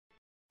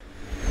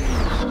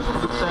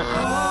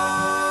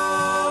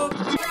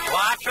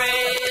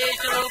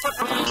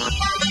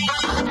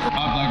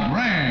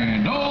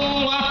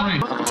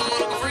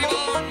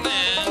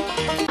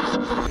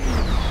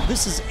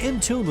This is In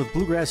Tune with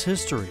Bluegrass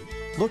History,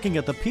 looking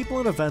at the people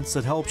and events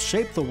that help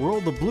shape the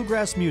world of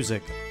bluegrass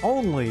music,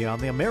 only on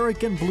the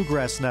American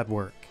Bluegrass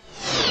Network.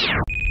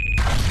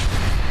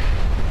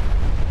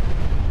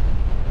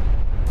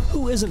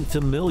 Who isn't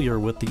familiar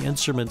with the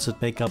instruments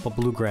that make up a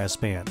bluegrass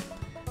band?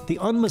 The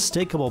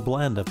unmistakable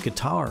blend of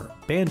guitar,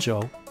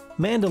 banjo,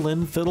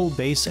 mandolin, fiddle,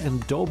 bass,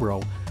 and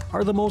dobro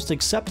are the most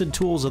accepted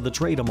tools of the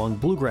trade among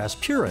bluegrass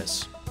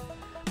purists.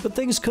 But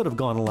things could have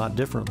gone a lot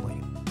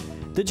differently.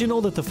 Did you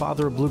know that the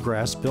father of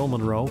bluegrass, Bill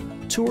Monroe,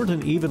 toured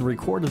and even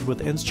recorded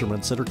with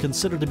instruments that are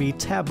considered to be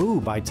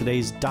taboo by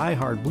today's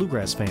die-hard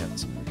bluegrass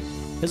fans?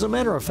 As a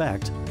matter of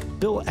fact,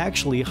 Bill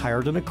actually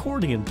hired an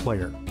accordion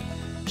player.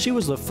 She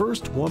was the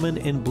first woman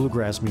in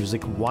bluegrass music,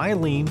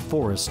 Wileen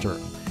Forrester.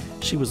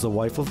 She was the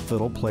wife of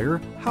fiddle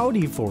player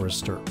Howdy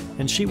Forrester,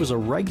 and she was a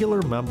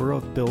regular member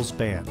of Bill's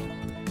band.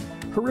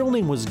 Her real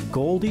name was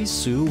Goldie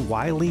Sue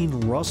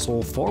Wileen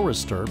Russell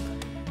Forrester.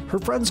 Her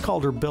friends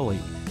called her Billy,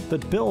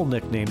 but Bill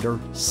nicknamed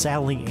her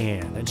Sally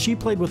Ann, and she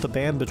played with the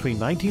band between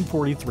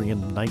 1943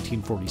 and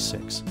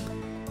 1946.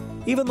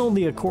 Even though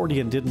the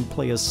accordion didn't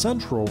play a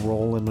central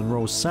role in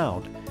Monroe's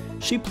sound,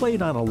 she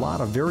played on a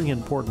lot of very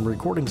important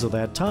recordings of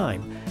that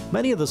time.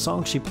 Many of the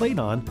songs she played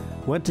on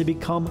went to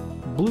become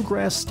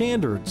bluegrass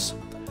standards.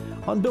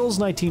 On Bill's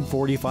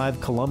 1945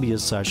 Columbia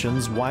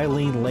sessions,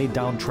 Wileen laid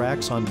down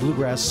tracks on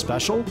Bluegrass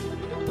Special,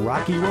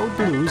 Rocky Road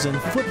Blues,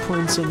 and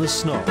Footprints in the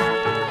Snow.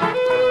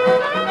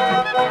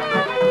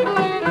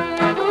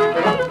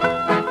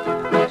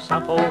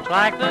 Some folks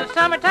like the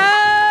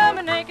summertime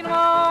and they can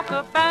walk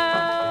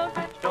about,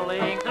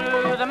 strolling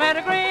through the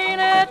meadow green,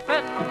 it's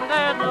fitting,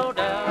 there's no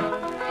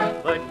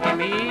doubt. But give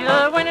me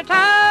the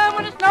wintertime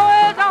when the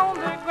snow is on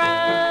the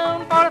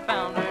ground, for I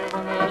found her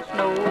when the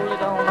snow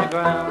is on the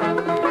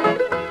ground.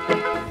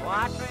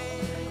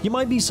 You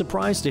might be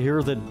surprised to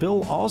hear that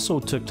Bill also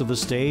took to the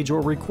stage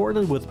or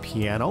recorded with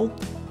piano,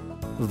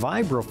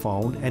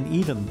 vibraphone, and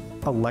even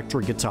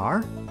electric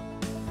guitar.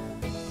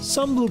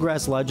 Some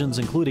bluegrass legends,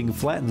 including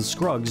Flatt and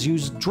Scruggs,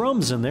 use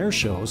drums in their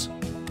shows.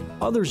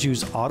 Others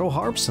use auto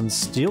harps and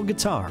steel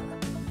guitar.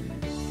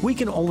 We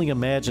can only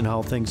imagine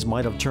how things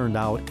might have turned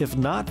out if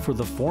not for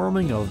the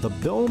forming of the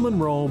Bill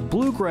Monroe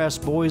Bluegrass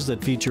Boys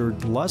that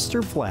featured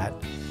Lester Flatt,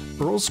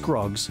 Earl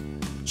Scruggs,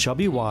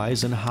 Chubby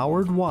Wise, and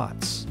Howard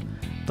Watts,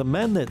 the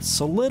men that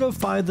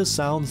solidified the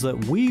sounds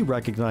that we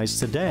recognize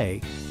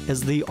today as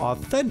the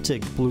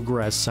authentic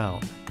bluegrass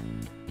sound.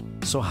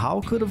 So how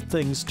could have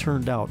things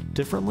turned out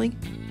differently?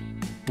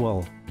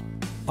 Well,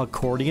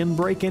 accordion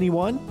break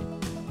anyone?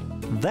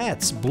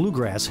 That's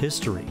bluegrass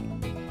history.